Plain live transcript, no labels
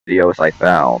videos I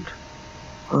found.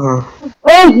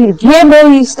 Oh, you can't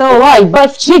believe he's still alive,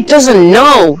 but she doesn't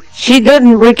know. She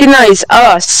didn't recognize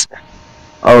us.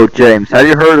 Oh, James, have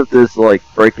you heard of this, like,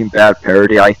 Breaking Bad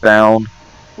parody I found?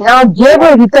 Now,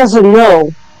 Gabriel, he doesn't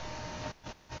know.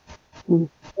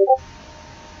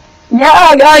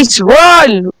 Yeah, guys,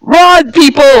 run! Run,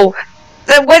 people!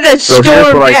 When the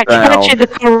storm back, catching the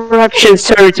corruption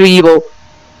turns to evil.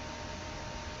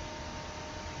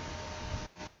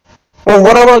 Well,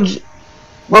 what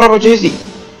about Jay-Z?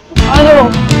 I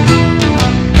don't.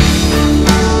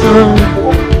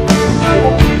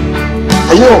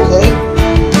 Are you okay?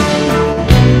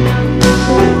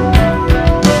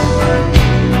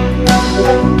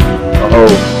 Oh,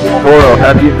 Toro,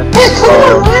 have you? Hey, come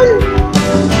on, man!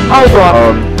 Oh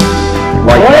god.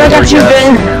 Like, I got you,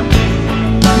 Ben.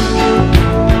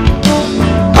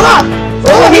 Ah!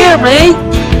 Over here, man.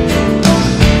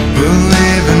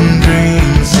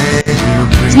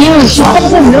 She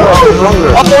doesn't know.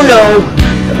 Oh no.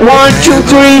 1, 2,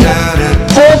 3,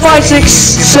 4, 5, 6,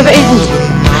 7, 8. 8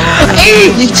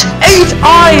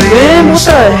 eye, man. What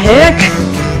the heck?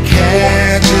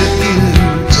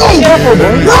 Oh, careful,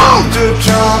 boy. No!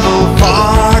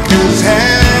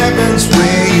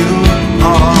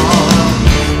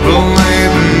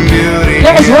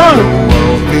 Guys, run!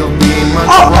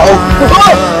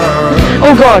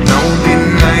 Oh god!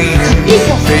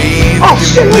 Oh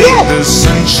shit, look at that!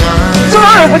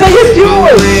 Sorry, what are you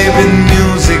doing?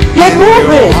 Get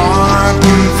moving!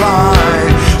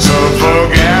 So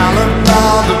forget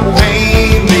about the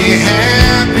pain, be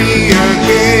happy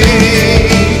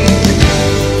again.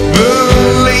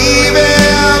 Believe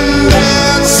in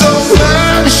that so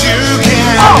much you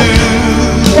can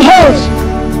do. It hurts!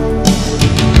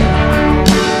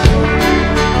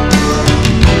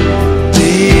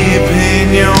 Deep in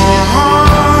your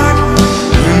heart,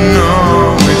 you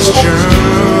know it's true.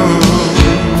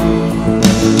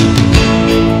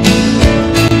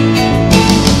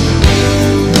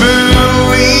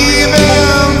 Believe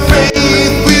in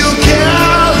faith will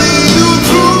carry you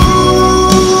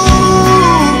through.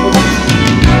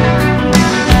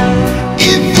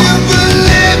 If you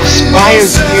believe in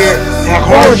Fire's here. That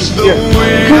horse is here.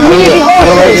 Community I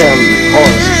don't like horses! him.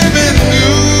 Horse.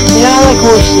 Yeah, I like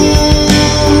horses.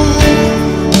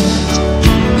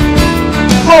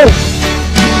 Oh!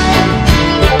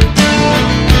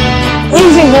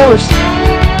 Easy horse!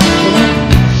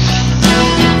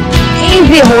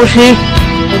 Easy horsey!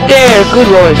 There, good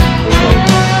boy.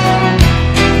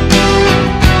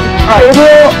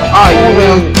 Alright, You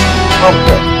will.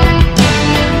 Okay.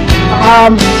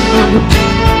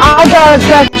 I got a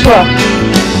extra.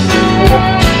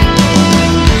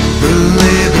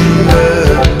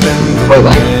 Wait,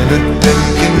 what?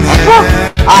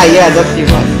 Ah, yeah, that's the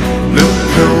one.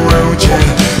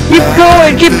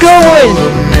 Keep going!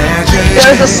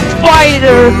 There's a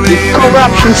spider!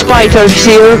 Corruption spiders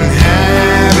here!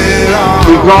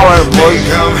 We go our boys.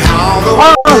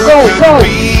 Oh, go!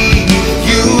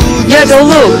 Yeah, go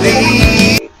look!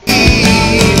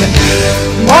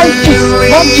 Why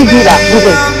did you do that?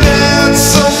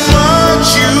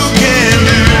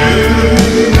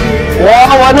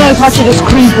 Wow, why don't I touch this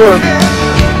creeper?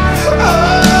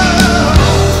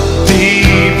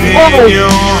 Oh!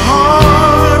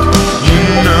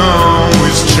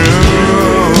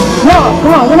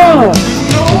 Come on!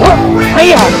 Hey,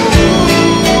 yeah!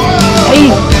 Hey,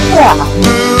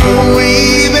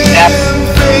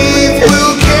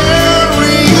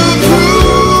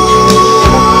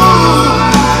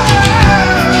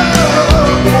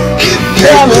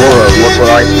 Laura, look what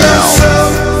I found.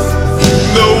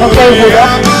 Okay, hold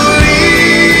up.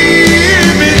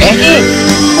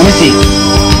 Let me see.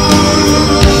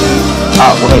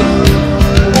 Oh, wait.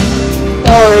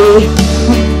 Sorry.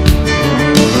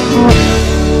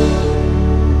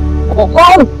 Oh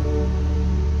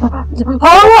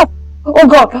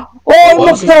god! Oh, I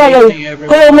almost died!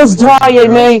 I almost died,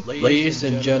 mate! Ladies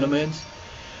and gentlemen,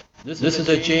 this is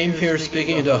James here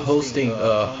speaking to hosting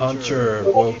a Hunter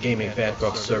World Gaming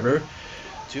Fanbook server.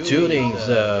 Today,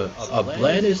 a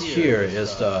blend is here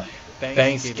is the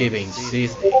Thanksgiving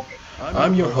season.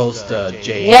 I'm your host,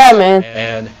 James. Yeah, man.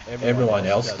 And everyone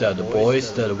else, the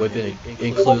boys that we've been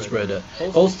includes with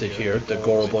hosted here. The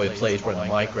Goro Boy plays with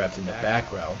Minecraft in the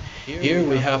background. Here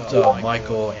we have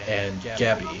Michael and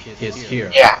Gabby is here.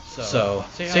 Yeah. So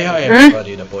say hi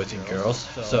everybody, the boys and girls.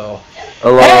 So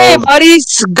Hello. Hey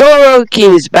buddies, Goro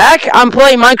King is back. I'm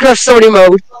playing Minecraft Story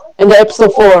Mode in the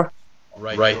episode 4.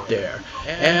 right there.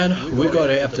 And we're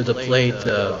gonna have to play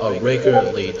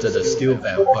regularly the steel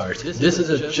vampires. This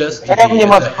is just How many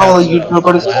months follow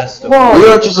YouTubers? We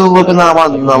are just looking at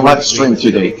on the live stream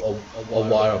today.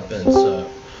 lot of the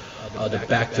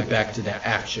back to the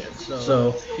action.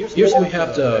 So here's we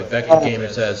have the Vector Gamer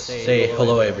says, say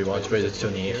hello everyone, for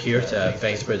tuning in here.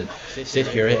 Thanks for sit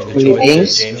here and enjoy the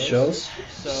game shows.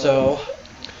 So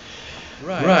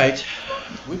right.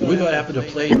 We're gonna have to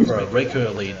play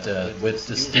regularly with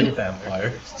the Steel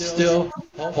Vampire. Still,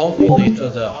 hopefully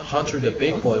the Hunter the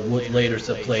Big Boy would later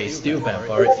play Steel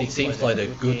Vampire. It seems like a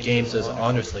good game, says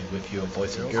honestly with you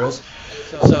boys and girls.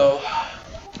 So,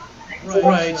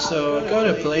 right, so I'm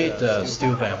gonna play the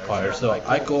Steel Vampire. So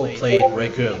I go play it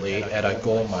regularly and I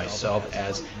go myself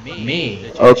as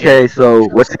me. Okay, so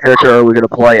what's the character are we gonna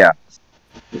play as?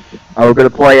 Are we gonna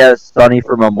play as Sunny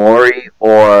from Amori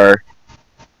or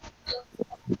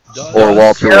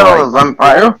Walter Shadows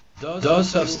Vampire?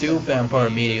 Does have Steel Vampire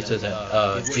media says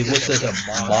that it was says a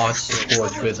mod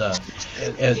support with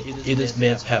it is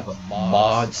meant to have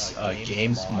mods,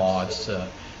 games mods,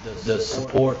 the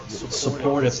support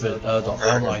of the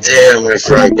online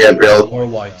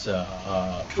worldwide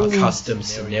custom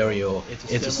scenario.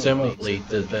 It's similarly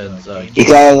the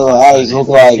eyes look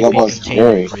like a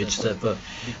bridge that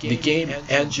the game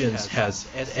engines has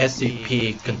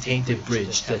SCP contained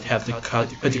bridge that have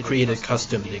to create a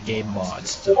custom game mods.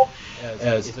 So,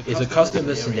 as it's a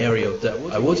custom scenario that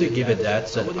I wouldn't give it that.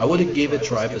 So I wouldn't give it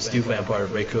try for Steel Vampire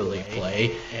regularly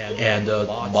play and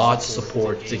mods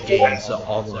support the game's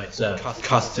online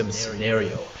custom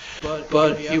scenario.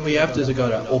 But here we have to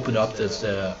gotta open up this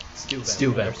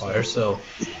Steel Vampire. So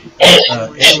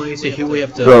anyway, so here we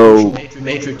have the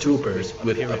Major Troopers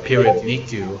with a period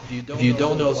Miku. If you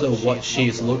don't know what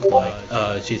she's looked like,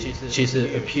 she's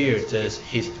appeared as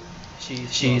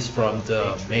she's from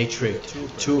the Matrix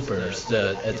Troopers.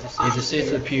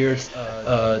 It appears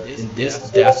in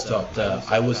this desktop that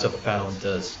I was found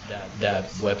that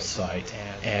website,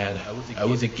 and I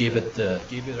would give it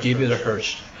her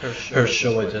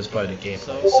show it just by the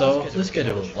gameplay. So let's get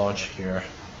it a launch here.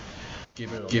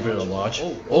 Give it a launch.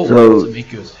 Oh, so,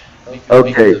 Miku's.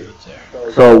 okay.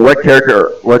 So what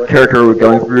character are we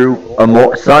going through?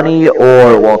 Sunny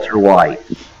or Walter White?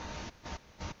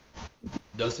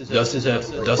 Does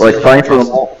Like Sunny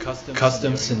from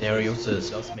custom scenarios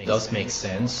does make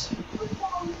sense.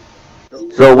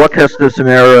 So what custom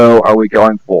scenario are we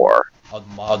going for?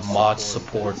 Mod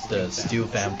support the Steel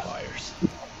Vampires.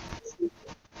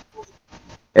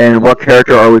 And what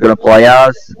character are we going to play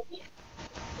as?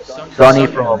 Sunny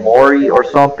from Amori or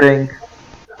something?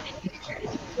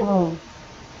 Oh.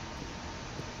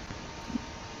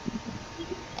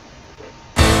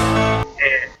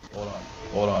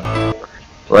 Hold on.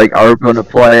 Like, are we going to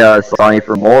play as Sunny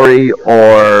from Amori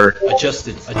or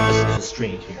adjusted the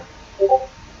stream here.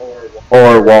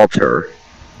 Or Walter?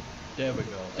 There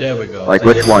we go. Like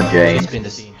which one, James? It's been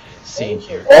seen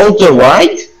here. Walter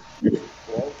White?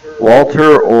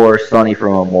 Walter or Sunny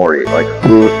from Amori? Like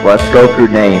who? Let's go through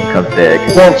name config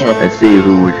and see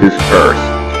who's first.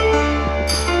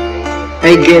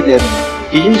 I get it.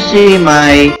 Did you see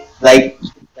my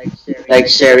like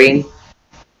sharing?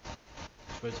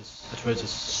 Let's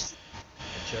just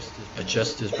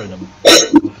adjust this for them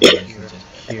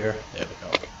here. There we go.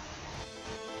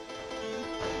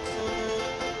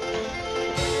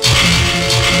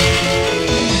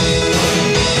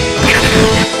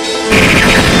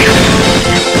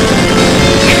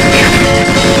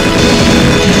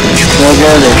 Well,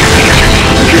 brother,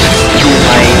 just do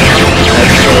my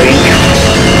story.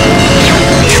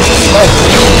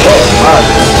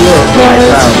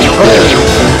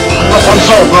 I'm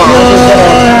sorry, bro.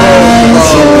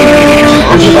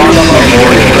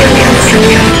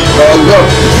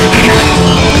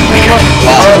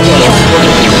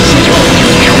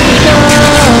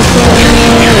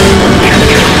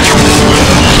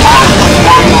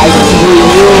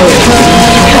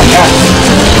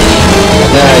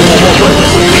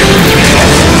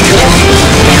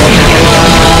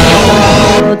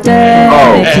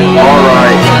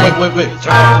 Alright. Wait.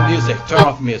 Turn off the music. Turn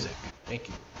off the music.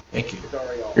 Thank you.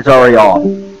 It's already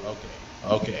on.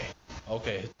 Okay.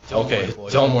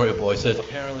 Don't worry, boys.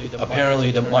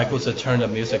 Apparently the mic was to turn the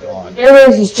music on. There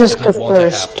is just the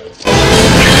first.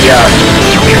 Yeah.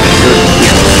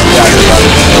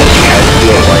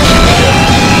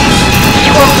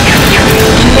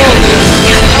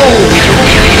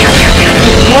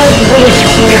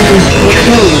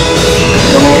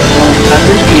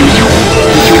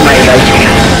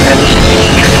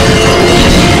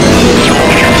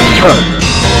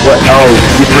 What? Oh,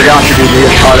 you forgot to do the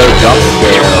auto jump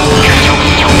scare.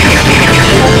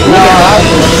 No, I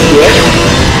was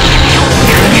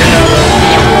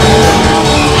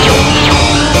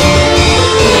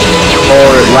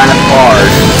Or laugh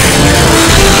hard.